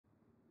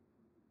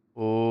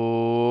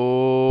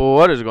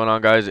What is going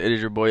on, guys? It is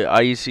your boy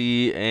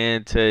Icy,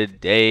 and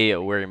today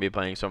we're gonna be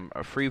playing some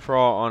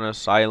free-for-all on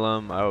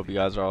Asylum. I hope you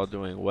guys are all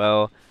doing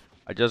well.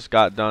 I just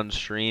got done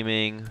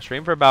streaming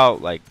for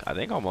about, like, I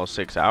think almost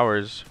 6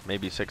 hours,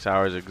 maybe 6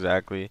 hours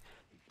exactly.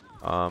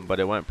 But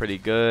it went pretty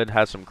good.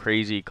 Had some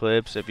crazy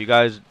clips. If you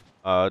guys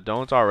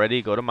don't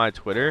already, go to my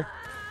Twitter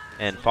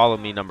and follow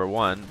me, number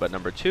one. But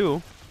number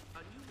two,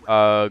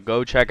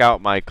 go check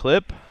out my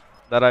clip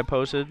that I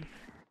posted.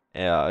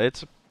 Yeah,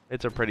 it's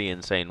a pretty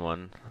insane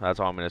one. That's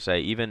all I'm gonna say.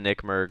 Even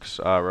Nick Merckx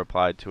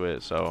replied to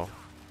it, so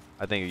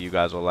I think you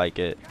guys will like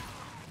it.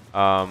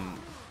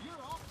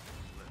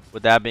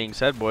 With that being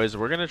said, boys,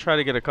 we're gonna try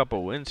to get a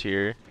couple wins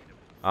here.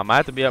 I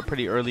have to be up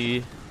pretty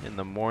early in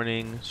the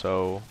morning,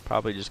 so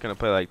probably just gonna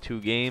play like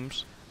 2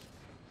 games.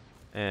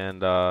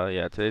 And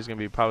yeah, today's gonna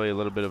be probably a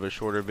little bit of a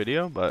shorter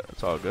video, but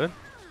it's all good.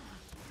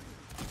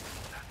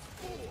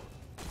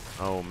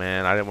 Oh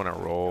man, I didn't want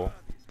to roll.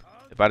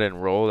 If I didn't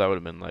roll, that would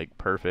have been like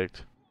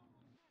perfect.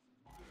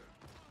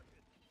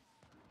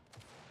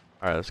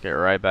 Alright, let's get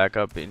right back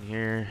up in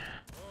here.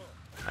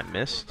 I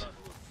missed.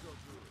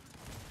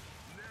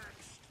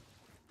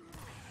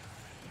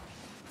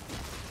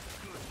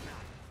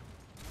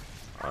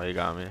 Oh, you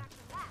got me.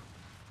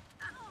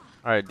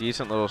 Alright,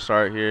 decent little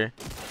start here.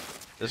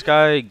 This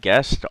guy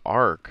guessed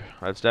Arc.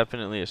 That's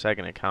definitely a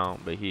second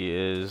account, but he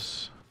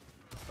is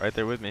right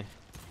there with me.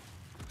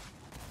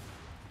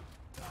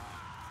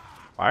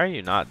 Why are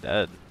you not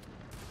dead?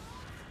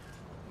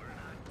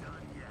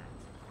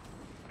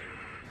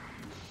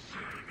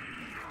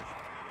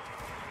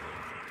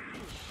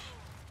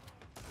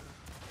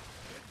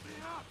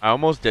 I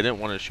almost didn't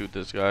want to shoot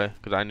this guy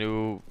because I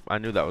knew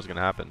that was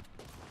gonna happen.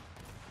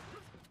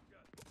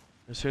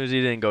 As soon as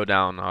he didn't go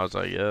down, I was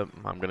like, "Yep,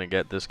 I'm gonna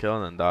get this kill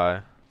and then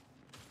die."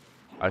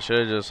 I should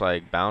have just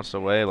like bounced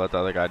away, let the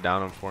other guy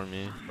down him for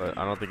me, but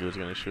I don't think he was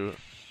gonna shoot.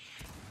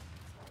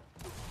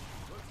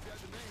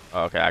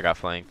 Oh, okay, I got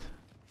flanked.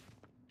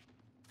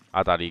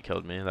 I thought he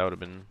killed me. That would have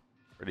been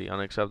pretty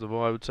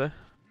unacceptable, I would say.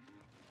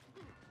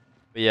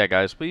 But yeah,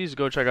 guys, please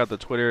go check out the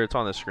Twitter. It's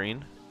on the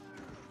screen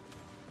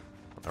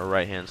on the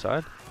right-hand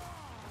side.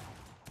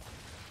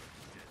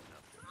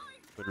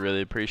 Would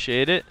really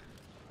appreciate it.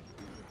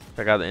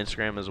 Check out the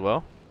Instagram as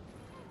well.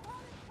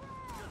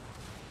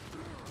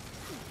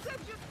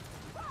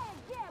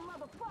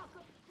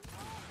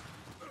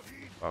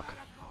 Fuck.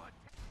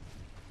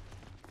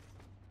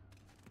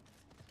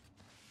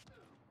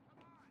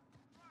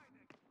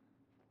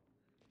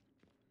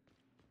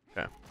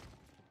 Okay.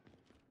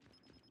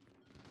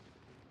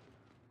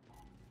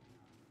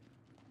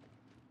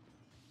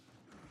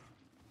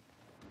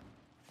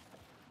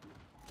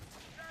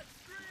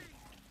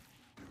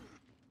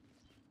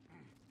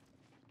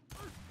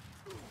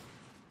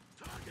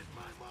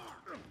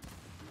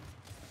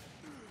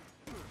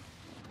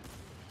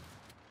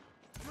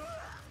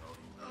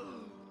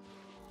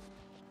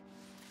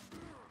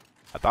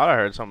 I thought I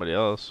heard somebody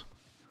else.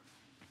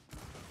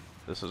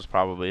 This is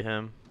probably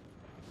him.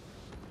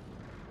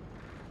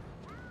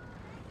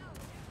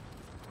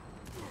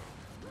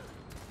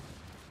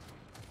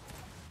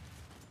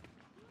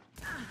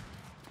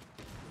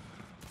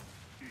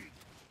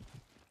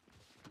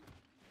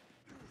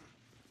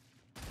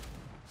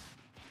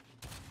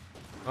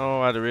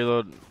 Oh, I had to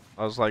reload.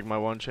 That was like my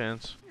one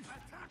chance.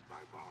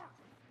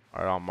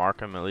 Alright, I'll mark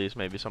him at least.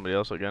 Maybe somebody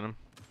else will get him.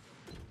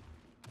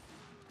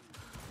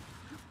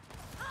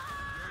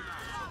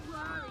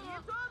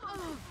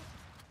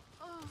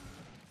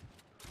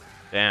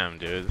 Damn,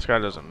 dude. This guy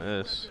doesn't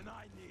miss.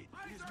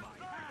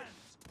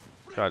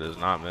 This guy does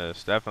not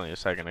miss. Definitely a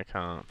second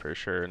account for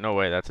sure. No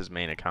way that's his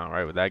main account,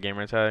 right? With that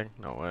gamer tag?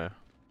 No way.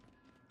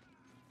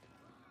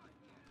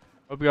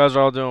 Hope you guys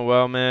are all doing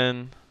well,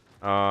 man.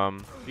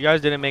 If you guys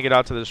didn't make it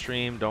out to the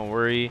stream, don't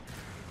worry.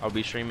 I'll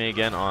be streaming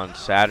again on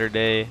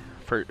Saturday.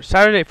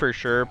 Saturday for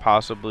sure,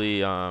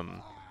 possibly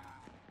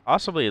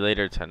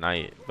later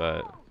tonight,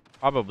 but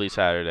probably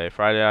Saturday.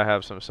 Friday I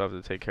have some stuff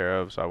to take care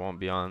of, so I won't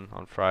be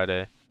on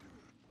Friday.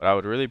 But I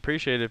would really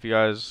appreciate it if you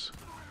guys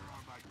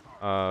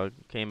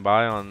came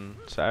by on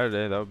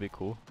Saturday. That would be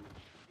cool.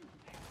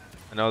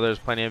 I know there's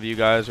plenty of you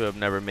guys who have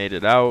never made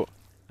it out,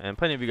 and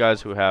plenty of you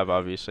guys who have,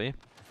 obviously.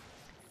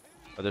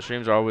 But the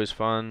streams are always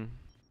fun.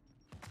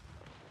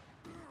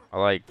 I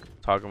like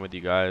talking with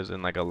you guys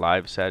in like a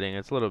live setting.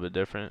 It's a little bit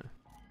different.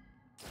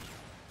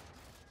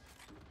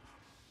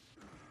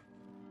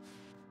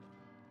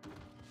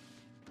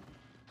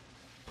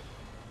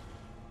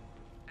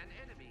 An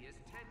enemy is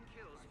 10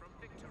 kills from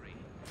victory.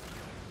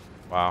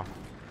 Wow.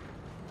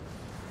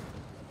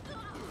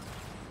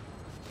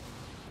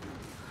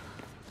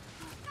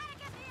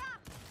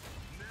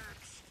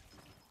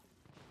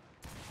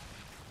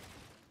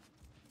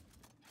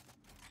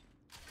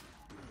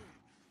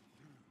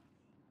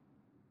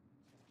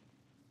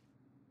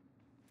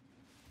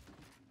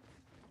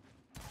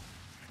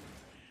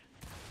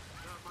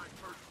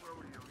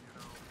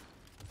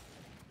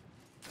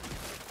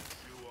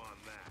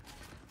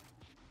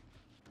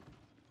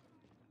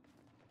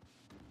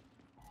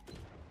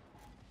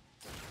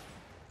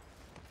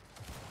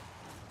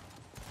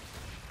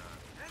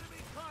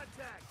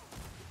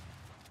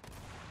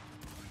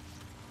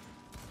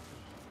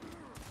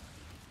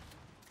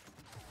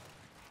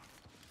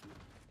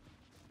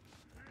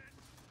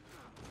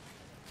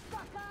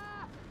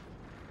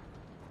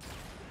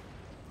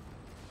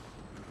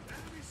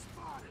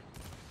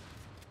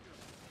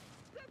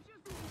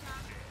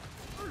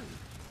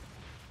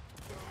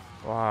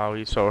 Wow,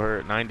 he's so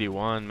hurt.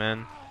 91,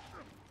 man.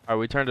 Alright,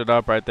 we turned it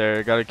up right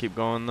there. Gotta keep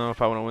going, though,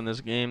 if I want to win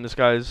this game. This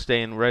guy's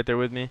staying right there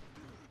with me.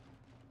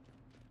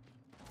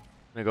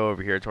 I'm gonna go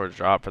over here towards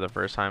drop for the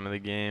first time of the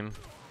game.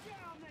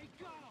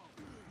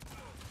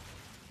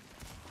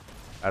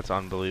 That's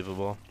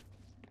unbelievable.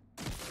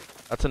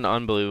 That's an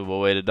unbelievable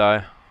way to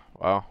die.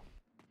 Wow.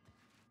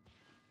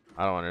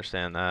 I don't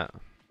understand that.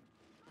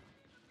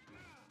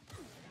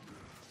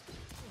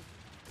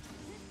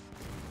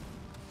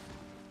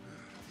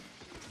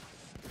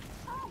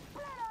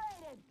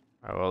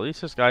 Alright, well, at least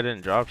this guy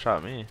didn't drop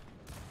shot me.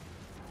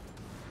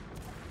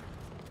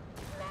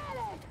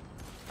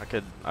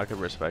 I could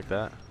respect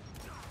that.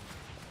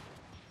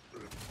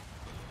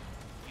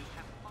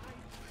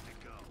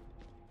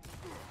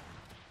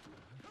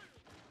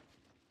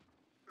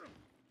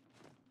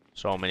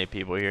 So many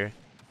people here.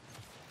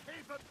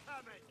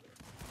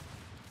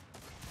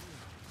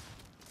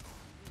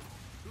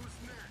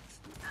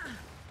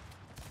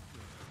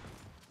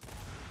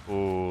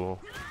 Ooh.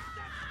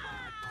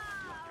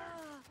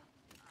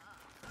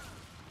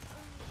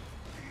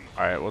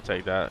 Alright, we'll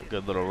take that.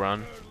 Good little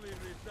run.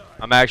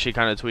 I'm actually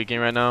kind of tweaking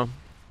right now.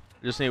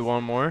 Just need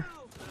one more.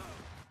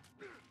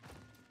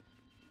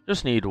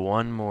 Just need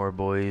one more,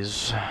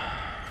 boys.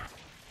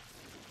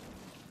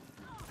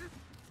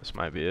 This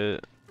might be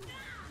it.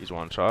 He's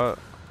one shot.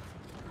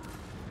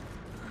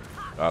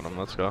 Got him.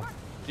 Let's go.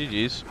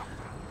 GG's.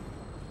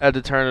 Had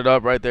to turn it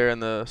up right there in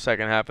the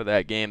second half of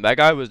that game. That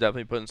guy was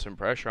definitely putting some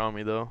pressure on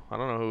me, though. I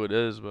don't know who it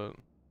is, but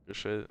good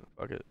shit.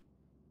 Fuck it.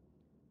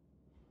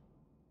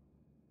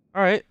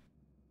 All right,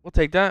 we'll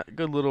take that.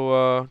 Good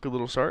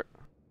little start.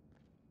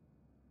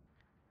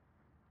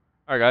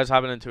 All right, guys,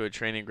 hopping into a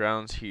training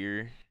grounds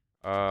here.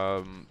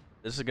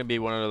 This is gonna be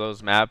one of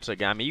those maps.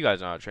 Again, I mean, you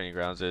guys know how training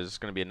grounds is. It's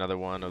gonna be another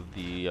one of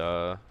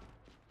the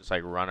just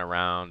like run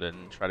around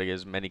and try to get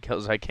as many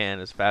kills as I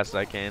can, as fast as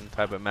I can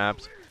type of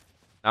maps.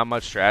 Not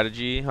much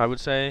strategy, I would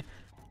say.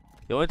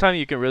 The only time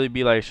you can really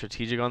be like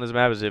strategic on this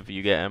map is if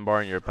you get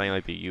M-bar and you're playing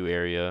like the U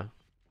area.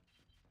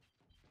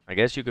 I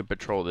guess you could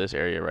patrol this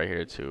area right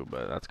here too,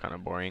 but that's kind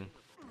of boring.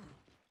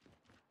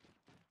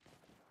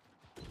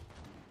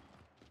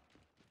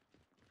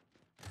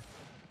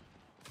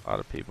 A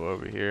lot of people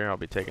over here. I'll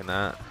be taking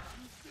that.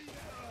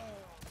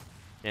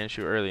 Can't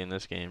shoot early in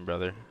this game,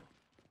 brother.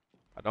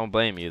 I don't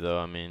blame you though,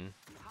 I mean.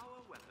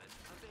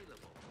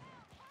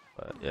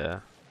 But yeah,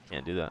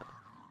 can't do that.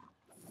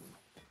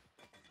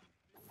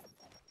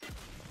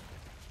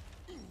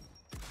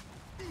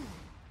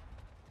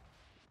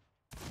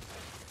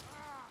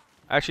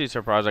 Actually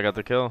surprised I got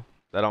the kill.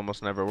 That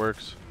almost never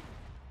works.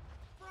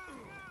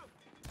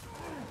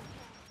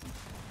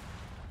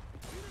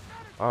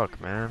 Fuck,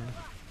 man.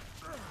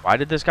 Why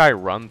did this guy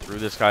run through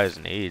this guy's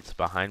nades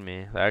behind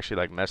me? That actually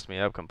like messed me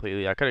up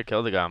completely. I could have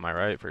killed the guy on my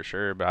right for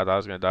sure, but I thought I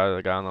was gonna die to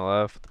the guy on the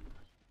left. That's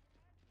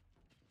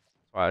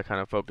why I kind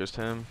of focused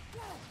him.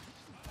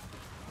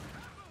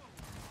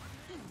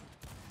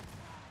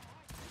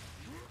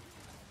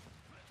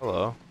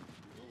 Hello.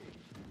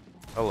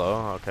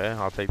 Hello, okay,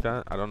 I'll take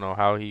that. I don't know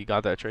how he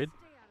got that trade.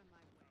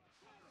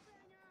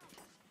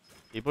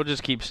 People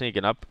just keep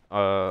sneaking up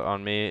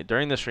on me.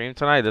 During the stream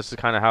tonight, this is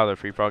kind of how the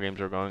free-for-all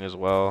games are going as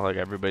well. Like,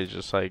 everybody's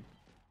just, like,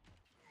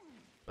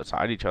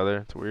 beside each other.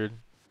 It's weird.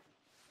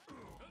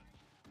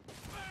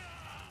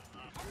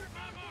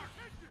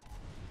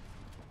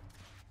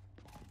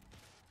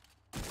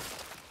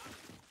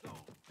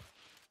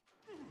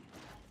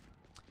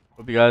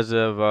 Hope you guys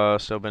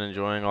have still been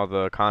enjoying all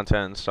the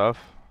content and stuff.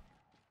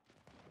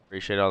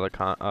 Appreciate all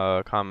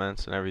the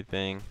comments and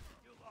everything.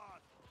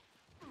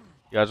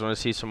 You guys want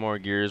to see some more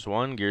Gears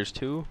 1, Gears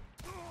 2?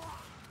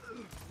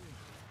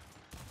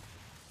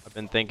 I've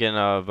been thinking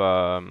of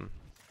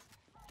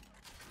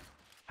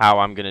how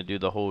I'm going to do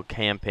the whole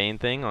campaign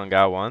thing on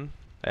GA 1.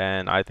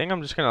 And I think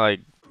I'm just going to like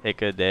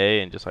pick a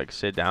day and just like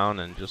sit down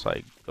and just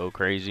like go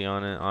crazy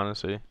on it,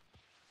 honestly.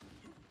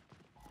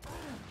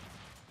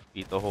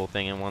 Beat the whole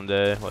thing in one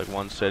day, like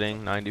one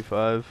sitting,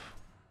 95.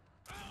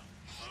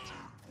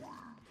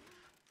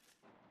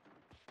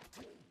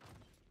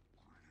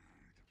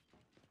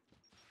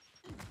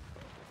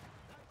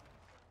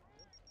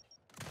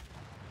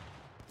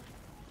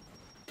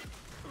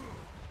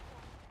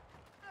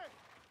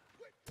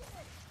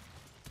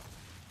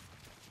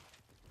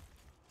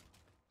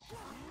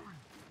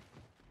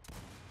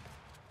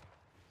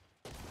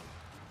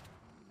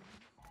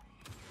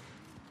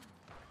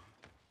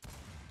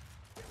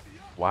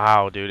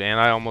 Wow, dude, and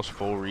I almost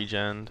full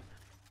regened.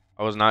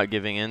 I was not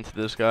giving in to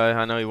this guy.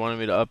 I know he wanted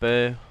me to up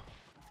A.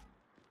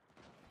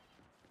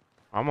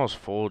 Almost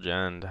full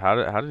gened.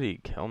 How did he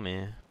kill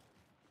me?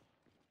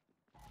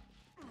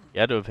 He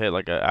had to have hit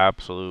like an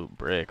absolute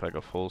brick, like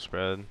a full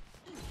spread.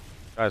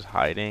 This guy's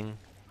hiding.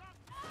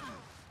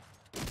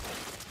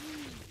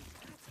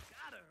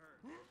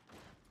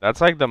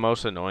 That's like the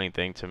most annoying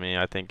thing to me,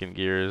 I think, in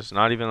Gears.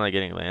 Not even like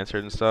getting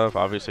Lancered and stuff.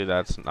 Obviously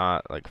that's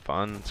not like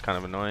fun. It's kind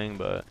of annoying,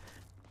 but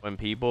when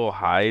people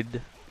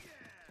hide,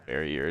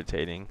 very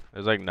irritating.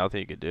 There's like nothing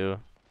you could do.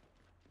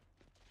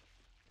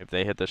 If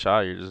they hit the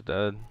shot, you're just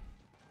dead.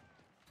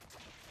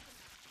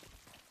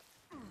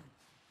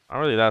 Not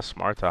really that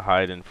smart to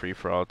hide in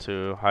free-for-all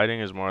too. Hiding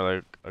is more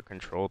like a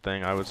control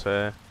thing, I would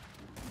say.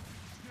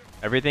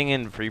 Everything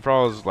in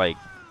free-for-all is like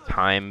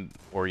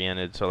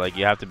time-oriented, so like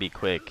you have to be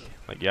quick.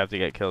 Like you have to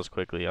get kills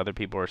quickly. Other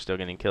people are still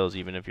getting kills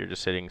even if you're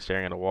just sitting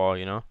staring at a wall,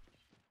 you know?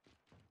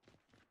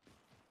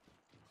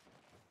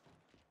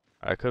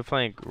 I could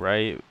flank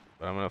right,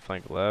 but I'm gonna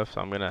flank left.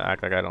 So I'm gonna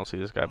act like I don't see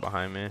this guy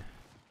behind me.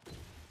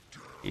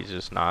 He's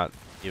just not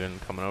even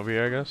coming over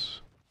here, I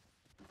guess.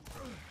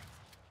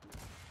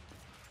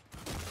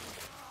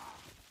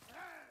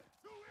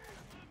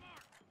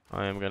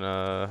 I am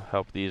gonna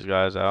help these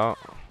guys out.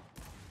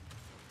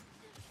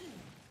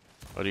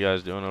 What are you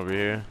guys doing over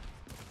here?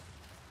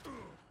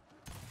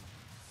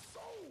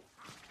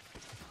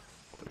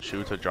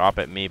 Shoot to drop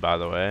at me, by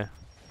the way.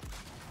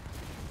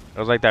 It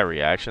was like that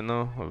reaction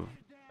though of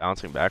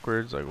bouncing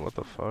backwards. Like what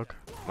the fuck?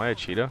 Am I a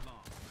cheetah?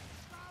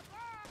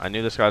 I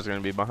knew this guy's gonna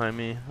be behind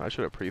me. I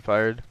should have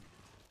pre-fired.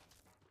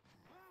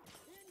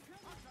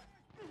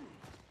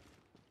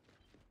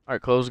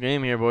 Alright, close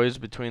game here, boys,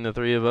 between the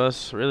three of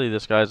us. Really,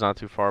 this guy's not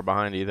too far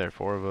behind either.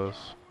 4 of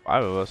us.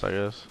 5 of us, I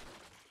guess.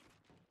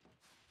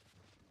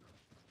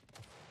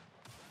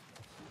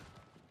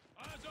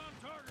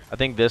 I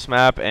think this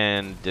map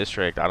and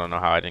District, I don't know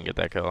how I didn't get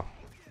that kill.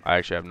 I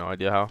actually have no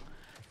idea how.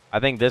 I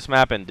think this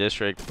map and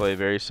District play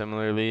very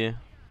similarly.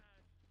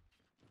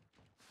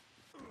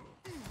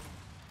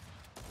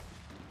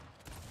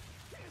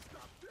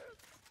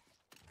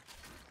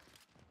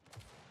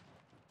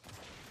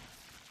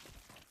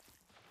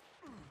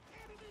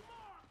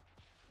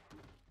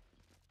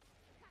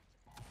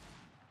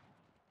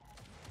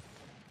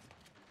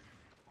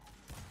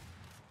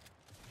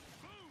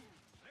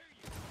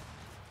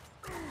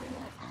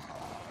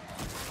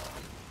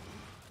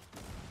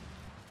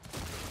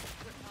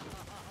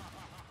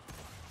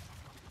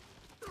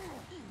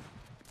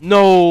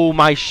 No,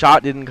 my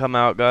shot didn't come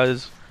out,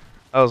 guys.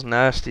 That was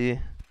nasty.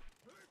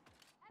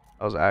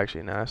 That was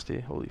actually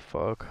nasty. Holy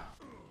fuck.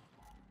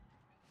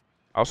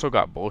 I also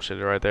got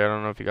bullshitted right there. I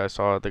don't know if you guys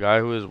saw it. The guy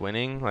who was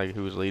winning, like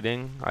who was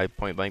leading, I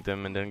point blanked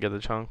him and didn't get the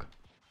chunk.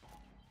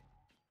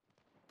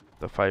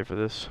 The fight for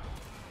this.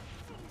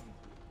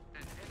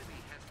 An enemy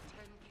has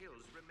 10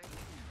 kills remaining.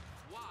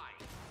 Why?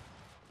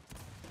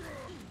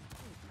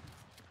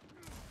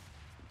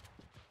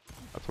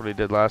 That's what he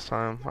did last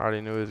time. I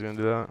already knew he was gonna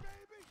do that.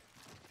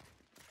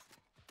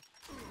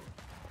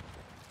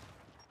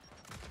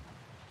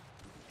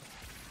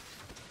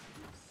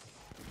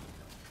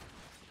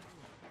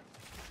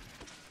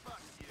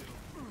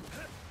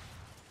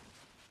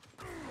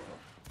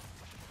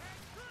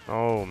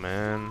 Oh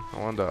man, I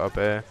wanted to up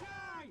A.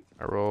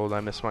 I rolled,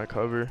 I missed my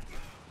cover.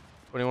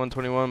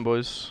 21-21,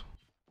 boys.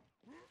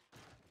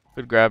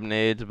 Could grab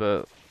nades,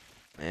 but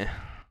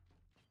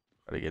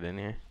gotta get in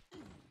here.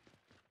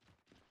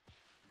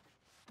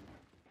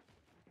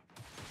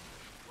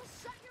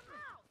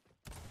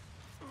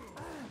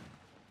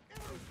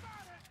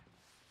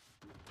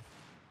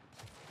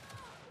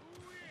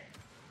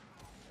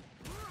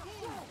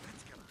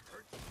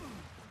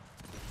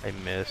 I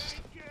missed.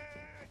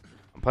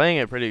 I'm playing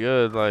it pretty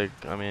good. Like,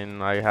 I mean,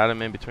 I had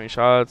him in between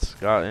shots,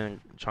 got in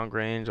chunk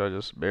range, I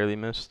just barely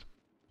missed.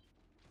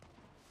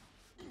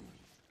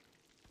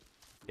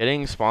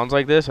 Getting spawns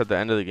like this at the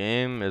end of the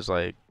game is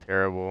like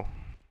terrible.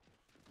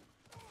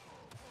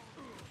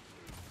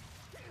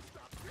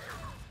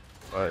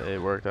 But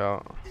it worked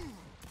out.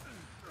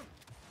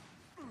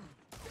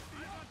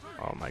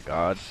 Oh my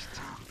god.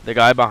 The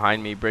guy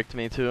behind me bricked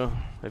me too.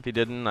 If he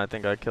didn't, I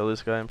think I'd kill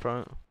this guy in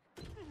front.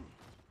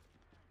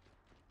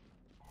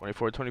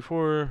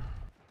 24-24.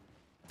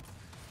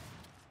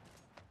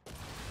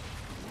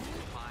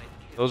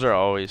 Those are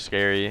always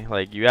scary.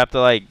 Like, you have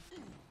to, like,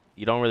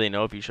 you don't really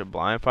know if you should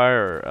blind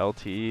fire or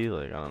LT.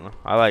 Like, I don't know.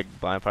 I like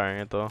blind firing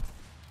it, though.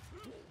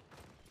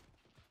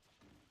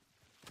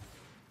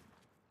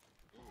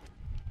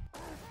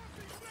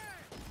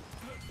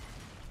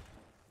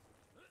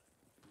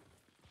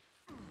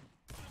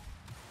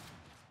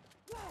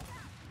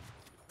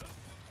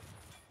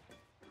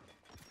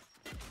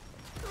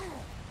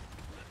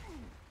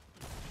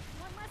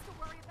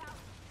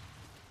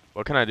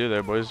 What can I do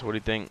there, boys? What do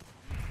you think?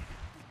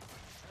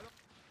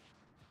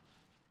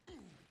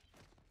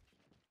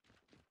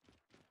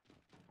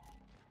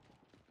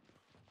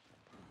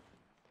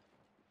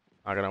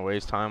 Not gonna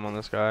waste time on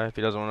this guy if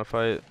he doesn't want to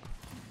fight.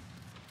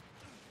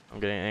 I'm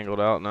getting angled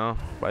out now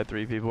by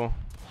 3 people.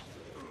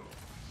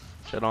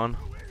 Shit on.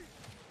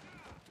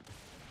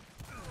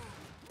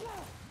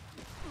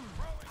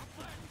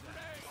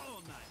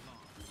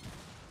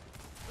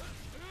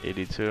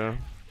 $82.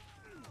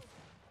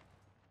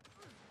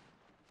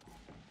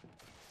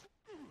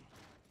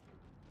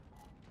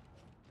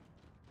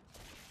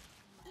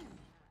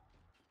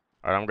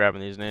 Alright, I'm grabbing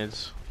these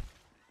nades.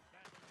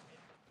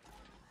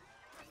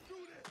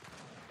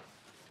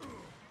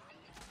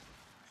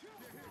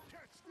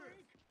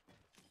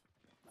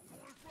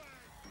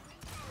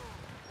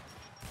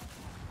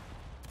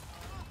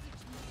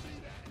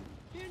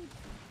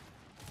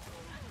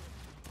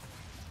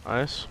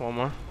 Nice, one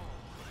more.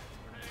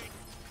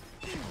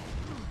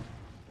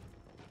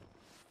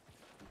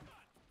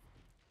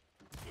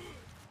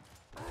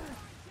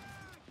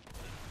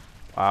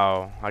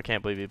 Wow, I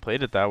can't believe he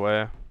played it that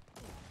way.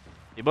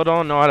 People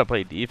don't know how to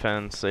play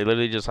defense. They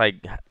literally just like,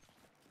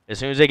 as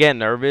soon as they get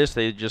nervous,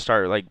 they just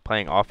start like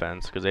playing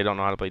offense because they don't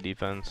know how to play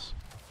defense.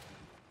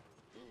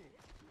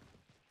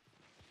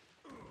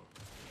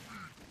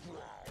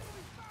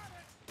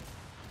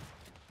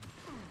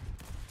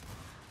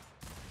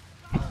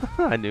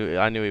 I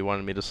knew he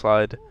wanted me to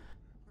slide.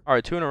 All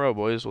right, 2 in a row,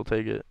 boys. We'll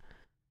take it.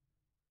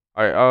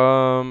 All right,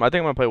 I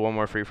think I'm gonna play one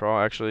more free for all.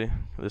 Actually,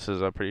 this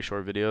is a pretty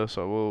short video,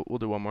 so we'll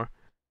do one more.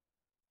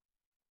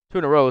 2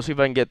 in a row. Let's see if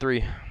I can get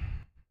 3.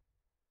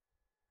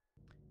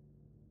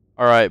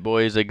 All right,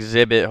 boys.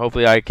 Exhibit.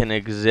 Hopefully, I can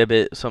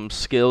exhibit some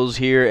skills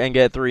here and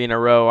get 3 in a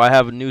row. I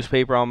have a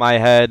newspaper on my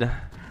head.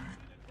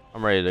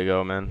 I'm ready to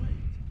go, man.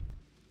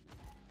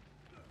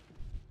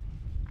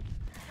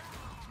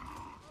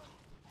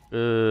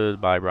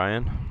 Goodbye,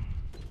 Brian.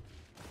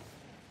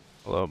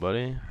 Hello,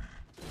 buddy.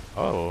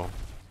 Oh.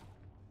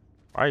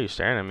 Why are you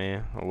staring at me?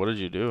 What did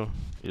you do?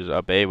 You just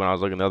up A when I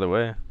was looking the other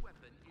way.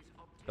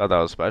 Thought that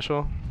was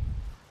special?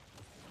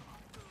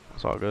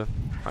 It's all good.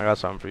 I got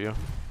something for you.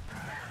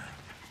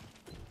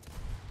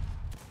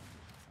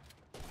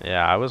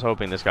 Yeah, I was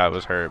hoping this guy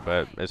was hurt,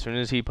 but as soon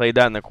as he played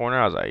that in the corner,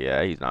 I was like,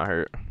 yeah, he's not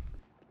hurt. A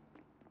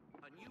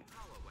new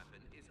power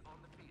weapon is on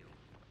the field.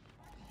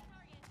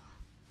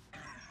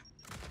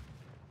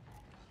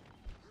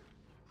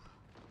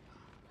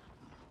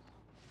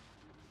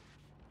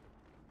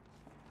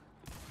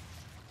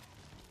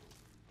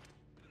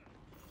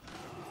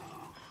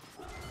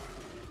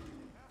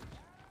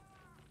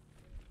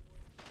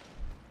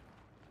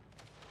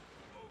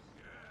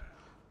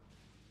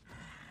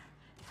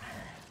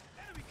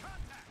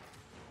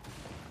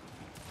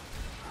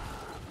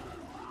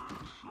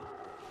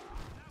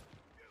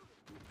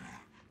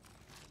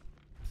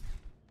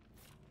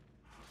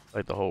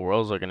 Like the whole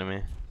world's looking at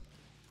me.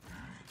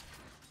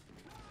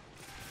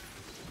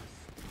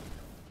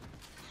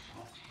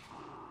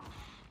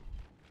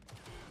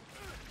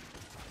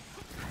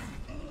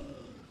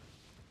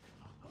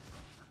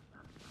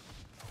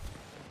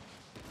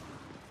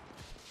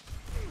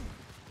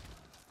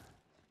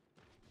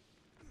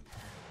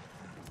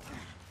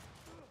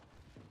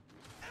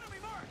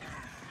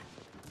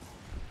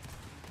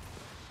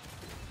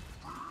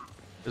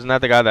 Isn't that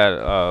the guy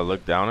that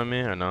looked down at me,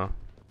 or no? I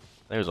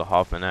think it was a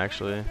Hoffman,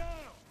 actually.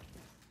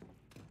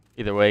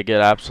 Either way, get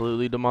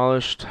absolutely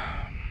demolished.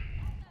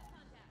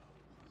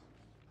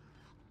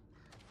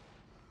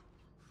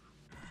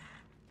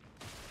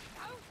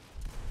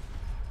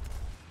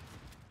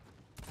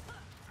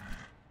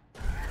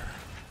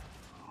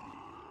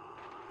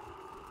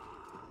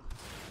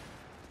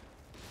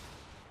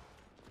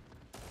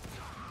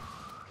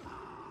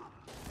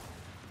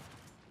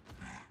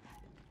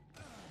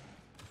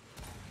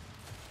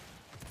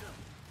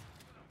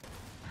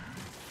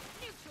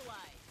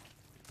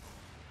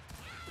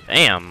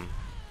 Damn.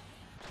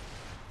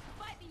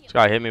 This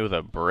guy hit me with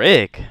a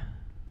brick.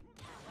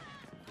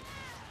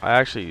 I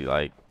actually,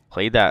 like,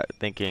 played that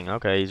thinking,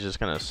 okay, he's just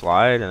gonna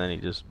slide, and then he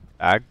just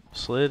back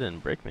slid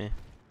and bricked me.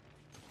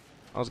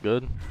 That was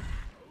good.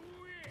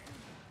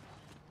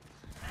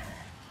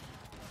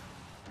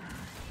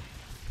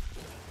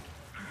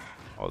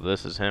 Oh,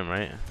 this is him,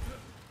 right?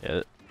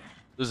 Yeah,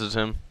 this is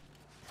him.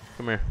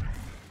 Come here.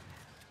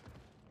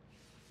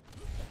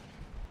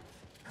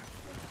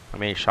 I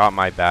mean, he shot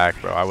my back,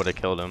 bro. I would have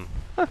killed him.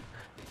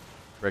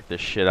 Brick the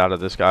shit out of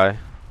this guy.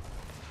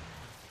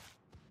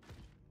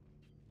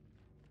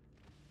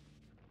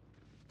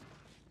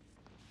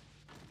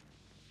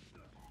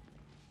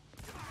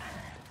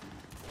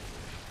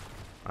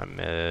 I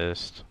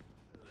missed.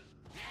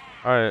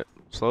 Alright,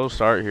 slow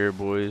start here,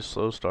 boys.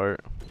 Slow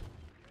start.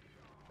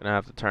 Gonna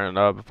have to turn it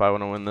up if I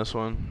want to win this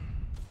one.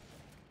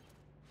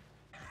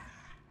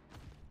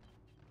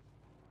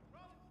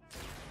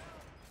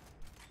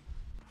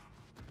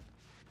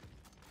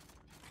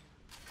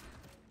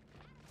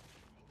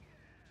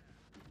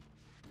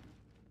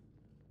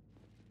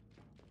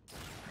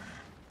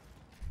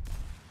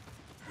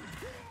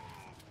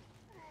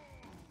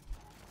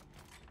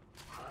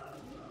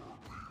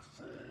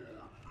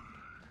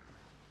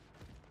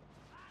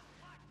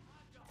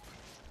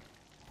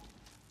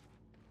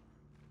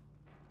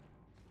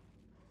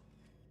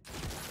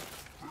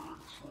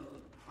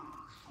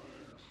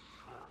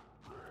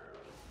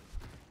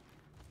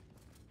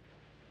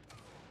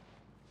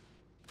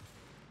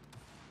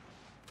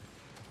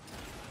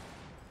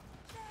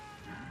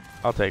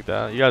 I'll take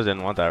that. You guys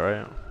didn't want that,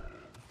 right?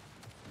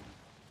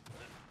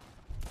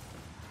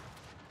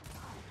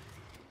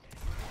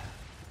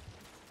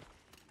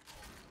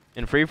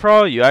 In free for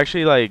all, you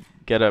actually like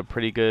get a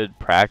pretty good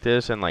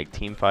practice in like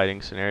team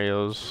fighting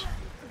scenarios,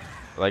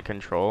 like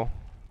control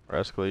or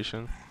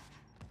escalation.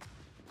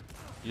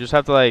 You just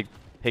have to like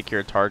pick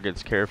your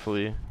targets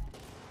carefully.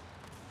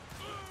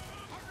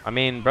 I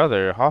mean,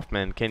 brother,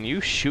 Hoffman, can you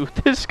shoot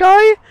this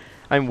guy?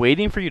 I'm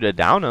waiting for you to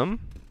down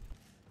him.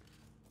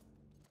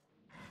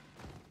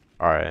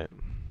 Alright.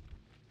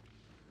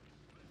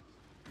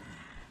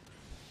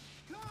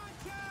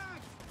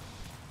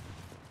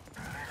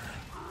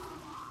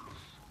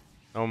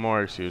 No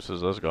more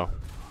excuses. Let's go.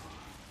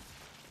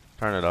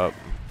 Turn it up.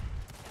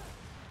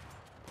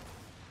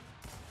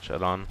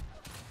 Shut on.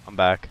 I'm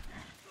back.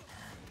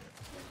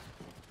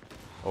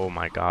 Oh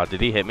my god.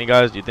 Did he hit me,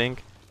 guys? Do you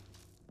think?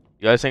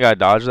 You guys think I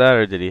dodged that,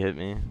 or did he hit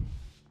me?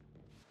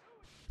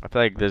 I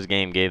feel like this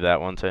game gave that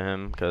one to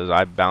him, because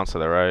I bounced to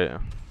the right.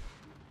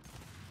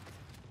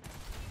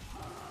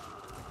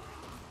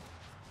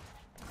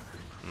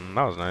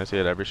 That was nice. He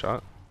hit every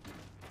shot.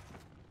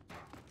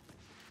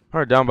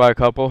 Alright, down by a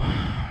couple.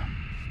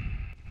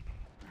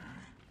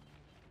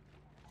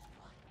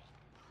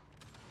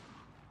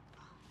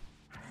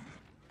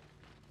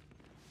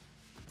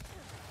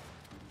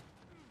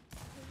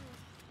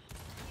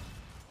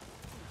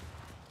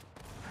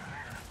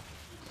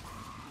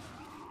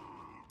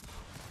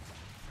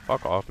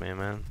 Fuck off me,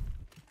 man.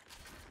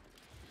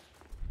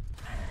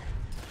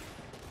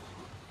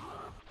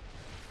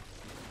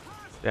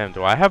 Damn,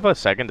 do I have a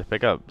second to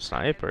pick up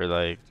snipe, or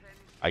like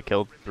I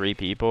killed 3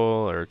 people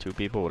or 2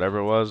 people, whatever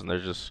it was, and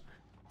there's just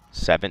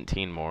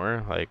 17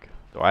 more? Like,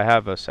 do I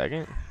have a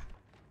second?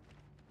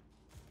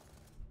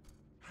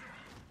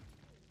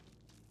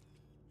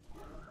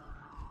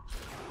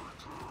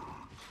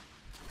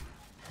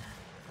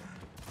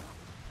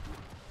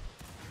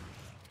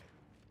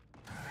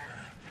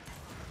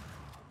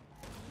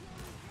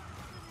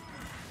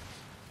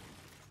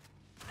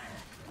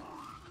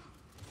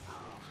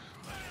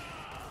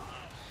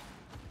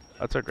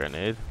 That's a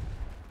grenade.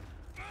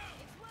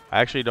 I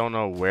actually don't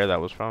know where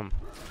that was from.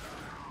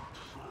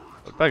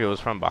 Looked like it was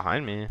from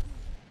behind me.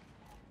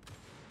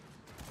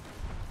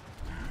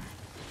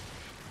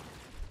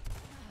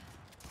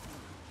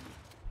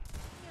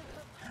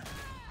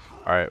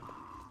 Alright.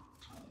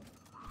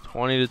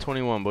 20 to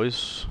 21,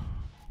 boys.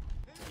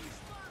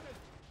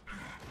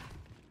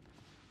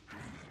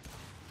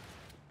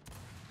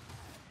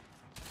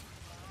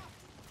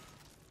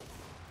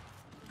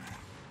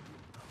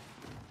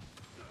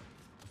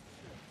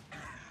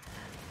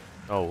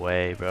 No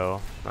way, bro.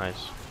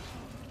 Nice.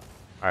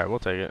 Alright, we'll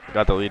take it.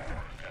 Got the lead.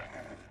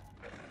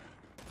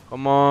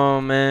 Come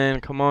on, man.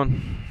 Come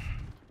on.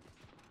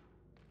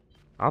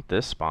 Not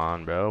this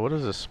spawn, bro. What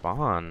is this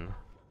spawn?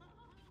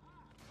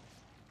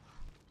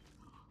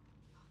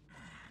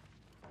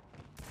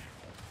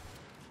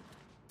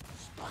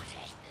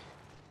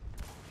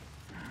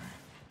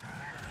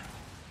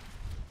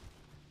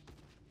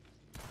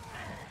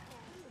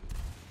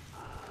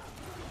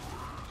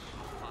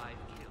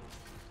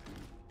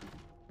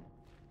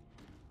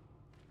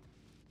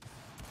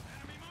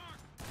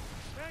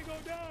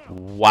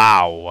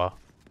 Wow.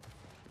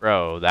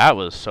 Bro, that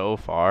was so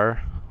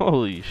far.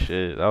 Holy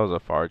shit, that was a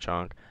far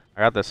chunk.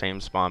 I got the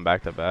same spawn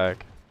back to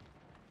back.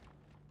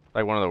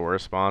 Like one of the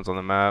worst spawns on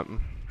the map.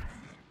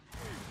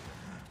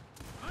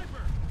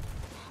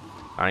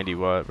 90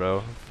 what,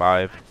 bro?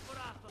 5.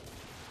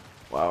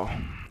 Wow.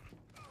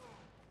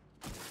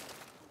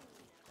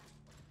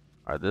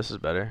 Alright, this is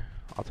better.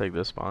 I'll take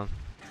this spawn.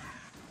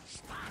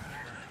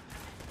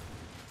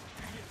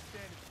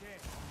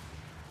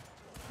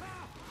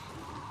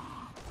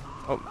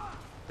 Oh,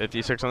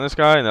 56 on this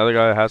guy, and the other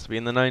guy has to be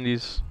in the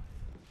 90s.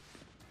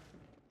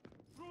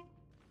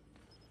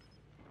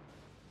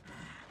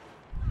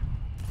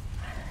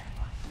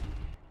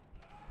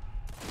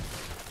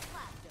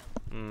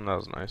 That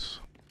was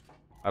nice.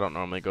 I don't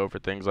normally go for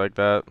things like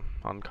that,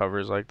 on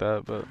covers like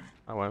that, but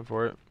I went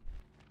for it.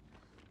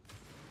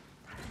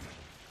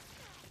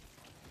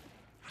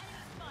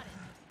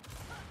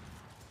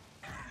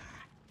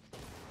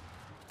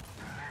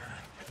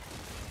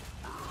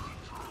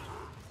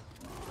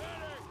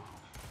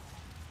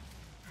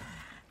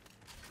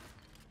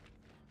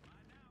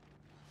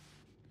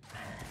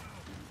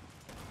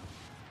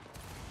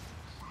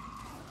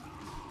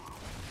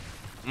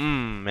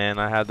 Man,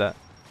 I had that.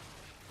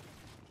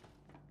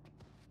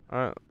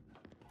 Alright.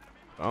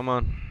 Come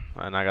on.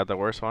 And I got the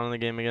worst one in the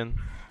game again.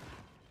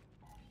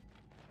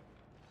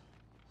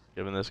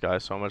 Giving this guy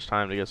so much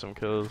time to get some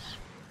kills.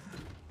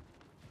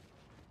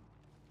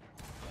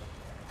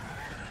 An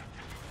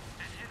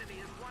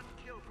enemy is 1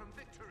 kill from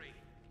victory.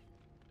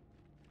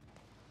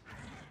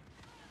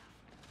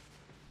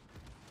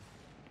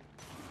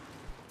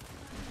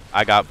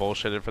 I got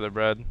bullshitted for the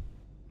bread.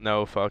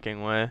 No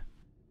fucking way.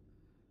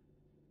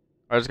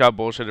 I just got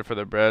bullshitted for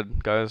the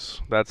bread,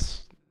 guys.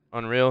 That's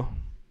unreal.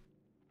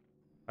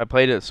 I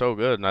played it so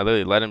good, and I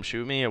literally let him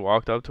shoot me. I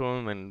walked up to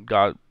him and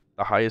got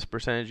the highest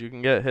percentage you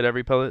can get. Hit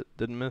every pellet,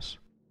 didn't miss.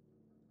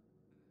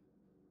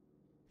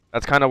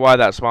 That's kind of why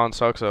that spawn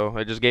sucks, though.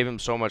 It just gave him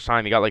so much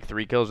time. He got like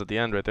 3 kills at the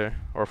end right there.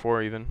 Or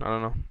 4 even. I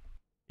don't know.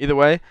 Either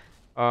way,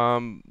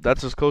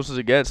 that's as close as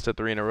it gets to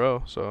 3 in a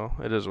row. So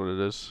it is what it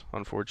is.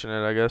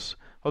 Unfortunate, I guess.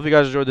 Hope you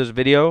guys enjoyed this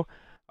video.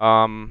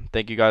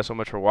 Thank you guys so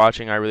much for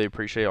watching. I really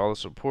appreciate all the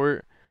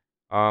support.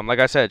 Like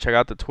I said, check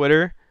out the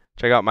Twitter.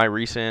 Check out my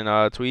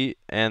recent tweet.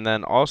 And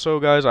then also,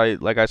 guys,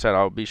 like I said,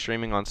 I'll be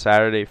streaming on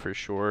Saturday for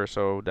sure.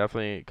 So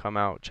definitely come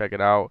out, check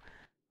it out.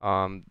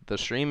 The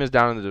stream is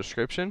down in the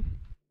description.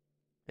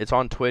 It's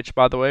on Twitch,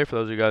 by the way. For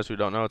those of you guys who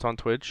don't know, it's on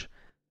Twitch.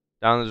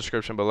 Down in the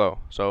description below.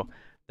 So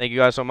Thank you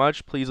guys so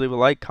much. Please leave a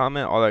like,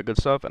 comment, all that good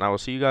stuff, and I will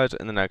see you guys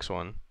in the next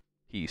one.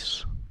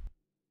 Peace.